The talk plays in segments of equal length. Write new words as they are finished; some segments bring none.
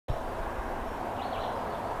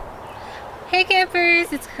Hey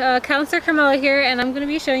campers, it's Counselor Carmella here, and I'm going to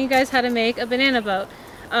be showing you guys how to make a banana boat.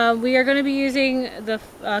 We are going to be using the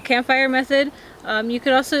campfire method. You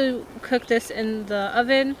could also cook this in the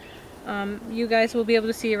oven. You guys will be able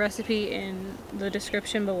to see a recipe in the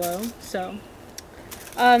description below. So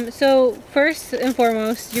first and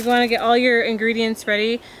foremost, you're going to get all your ingredients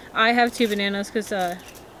ready. I have 2 bananas because,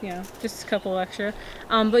 you know, just a couple extra.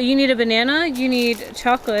 But you need a banana, you need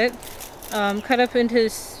chocolate, cut up into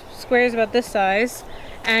squares about this size,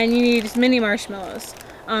 and you need mini marshmallows,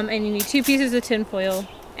 and you need 2 pieces of tin foil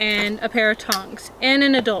and a pair of tongs and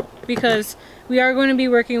an adult, because we are going to be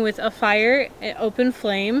working with a fire, an open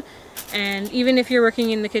flame, and even if you're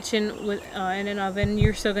working in the kitchen with in an oven,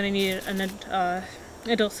 you're still going to need an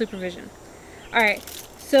adult supervision. Alright,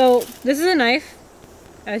 so this is a knife.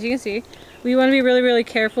 As you can see, we want to be really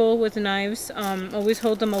careful with knives. Always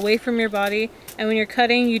hold them away from your body, and when you're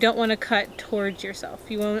cutting, you don't want to cut towards yourself.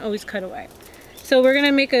 You want to always cut away. So we're going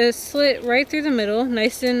to make a slit right through the middle,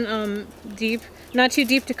 nice and deep. Not too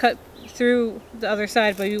deep to cut through the other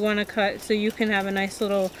side, but you want to cut so you can have a nice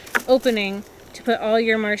little opening to put all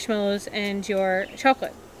your marshmallows and your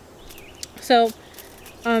chocolate. So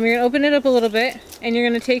you're going to open it up a little bit, and you're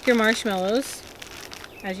going to take your marshmallows,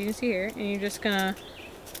 as you can see here, and you're just going to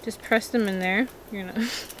press them in there. You're gonna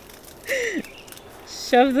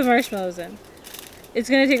shove the marshmallows in. It's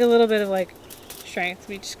gonna take a little bit of like strength.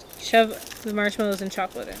 We just shove the marshmallows and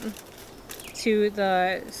chocolate in to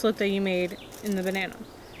the slit that you made in the banana.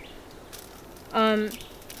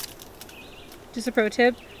 Just a pro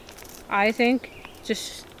tip, I think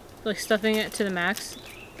just like stuffing it to the max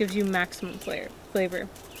gives you maximum flavor.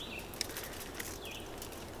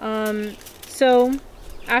 So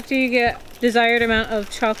after you get desired amount of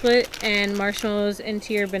chocolate and marshmallows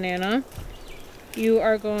into your banana, you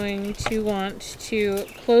are going to want to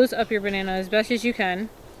close up your banana as best as you can,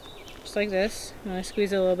 just like this. I'm going to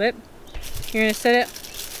squeeze it a little bit. You're going to set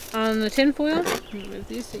it on the tin foil, move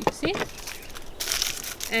these so you can see,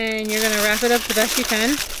 and you're going to wrap it up the best you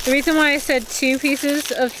can. The reason why I said 2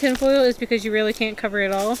 pieces of tin foil is because you really can't cover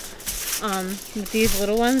it all, with these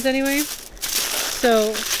little ones anyway.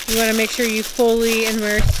 So you want to make sure you fully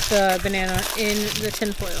immerse the banana in the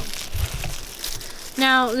tin foil.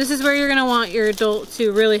 Now this is where you're going to want your adult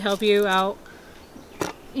to really help you out.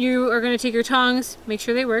 You are going to take your tongs, make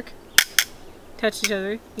sure they work, touch each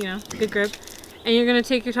other, you know, good grip. And you're going to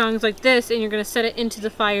take your tongs like this, and you're going to set it into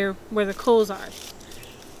the fire where the coals are.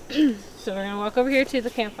 So we're going to walk over here to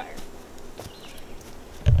the campfire.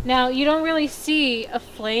 Now you don't really see a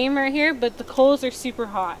flame right here, but the coals are super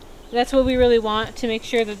hot. That's what we really want to make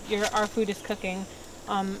sure that our food is cooking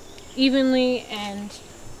evenly and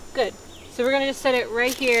good. So we're going to just set it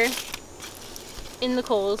right here in the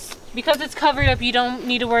coals. Because it's covered up, you don't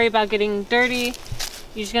need to worry about getting dirty.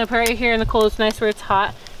 You're just going to put it right here in the coals, nice where it's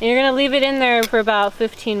hot. And you're going to leave it in there for about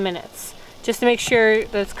 15 minutes just to make sure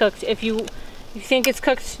that it's cooked. If you think it's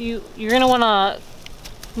cooked, you're going to want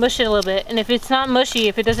to mush it a little bit. And if it's not mushy,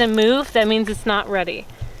 if it doesn't move, that means it's not ready.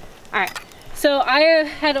 Alright. So I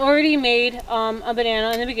had already made a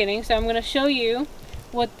banana in the beginning, so I'm going to show you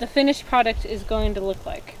what the finished product is going to look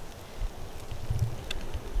like.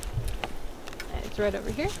 It's right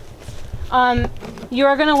over here. You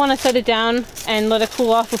are going to want to set it down and let it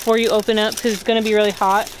cool off before you open it, because it's going to be really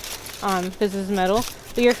hot, because this is metal.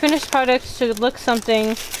 But your finished product should look something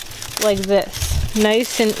like this.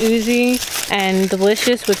 Nice and oozy and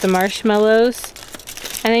delicious with the marshmallows.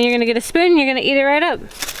 And then you're going to get a spoon and you're going to eat it right up.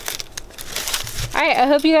 Alright, I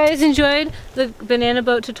hope you guys enjoyed the banana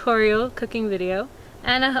boat tutorial cooking video,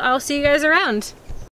 and I'll see you guys around.